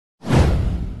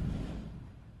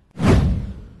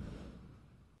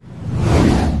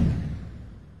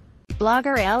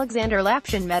blogger Alexander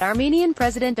Lapshin met Armenian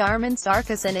President Armen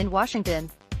Sarkisian in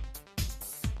Washington.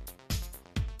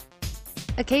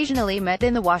 Occasionally met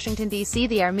in the Washington, D.C.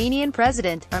 The Armenian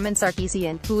President, Armen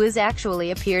Sarkisian, who has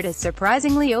actually appeared as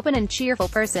surprisingly open and cheerful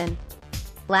person,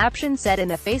 Lapshin said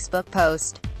in a Facebook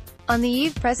post. On the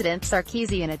eve, President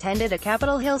Sarkisian attended a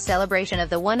Capitol Hill celebration of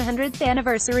the 100th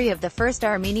anniversary of the First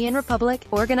Armenian Republic,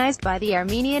 organized by the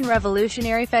Armenian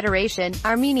Revolutionary Federation,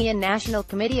 Armenian National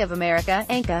Committee of America,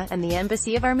 ANCA, and the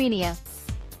Embassy of Armenia.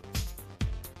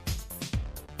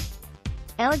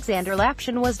 Alexander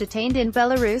Lapshin was detained in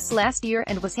Belarus last year,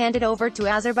 and was handed over to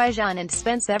Azerbaijan and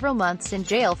spent several months in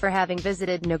jail for having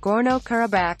visited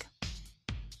Nagorno-Karabakh.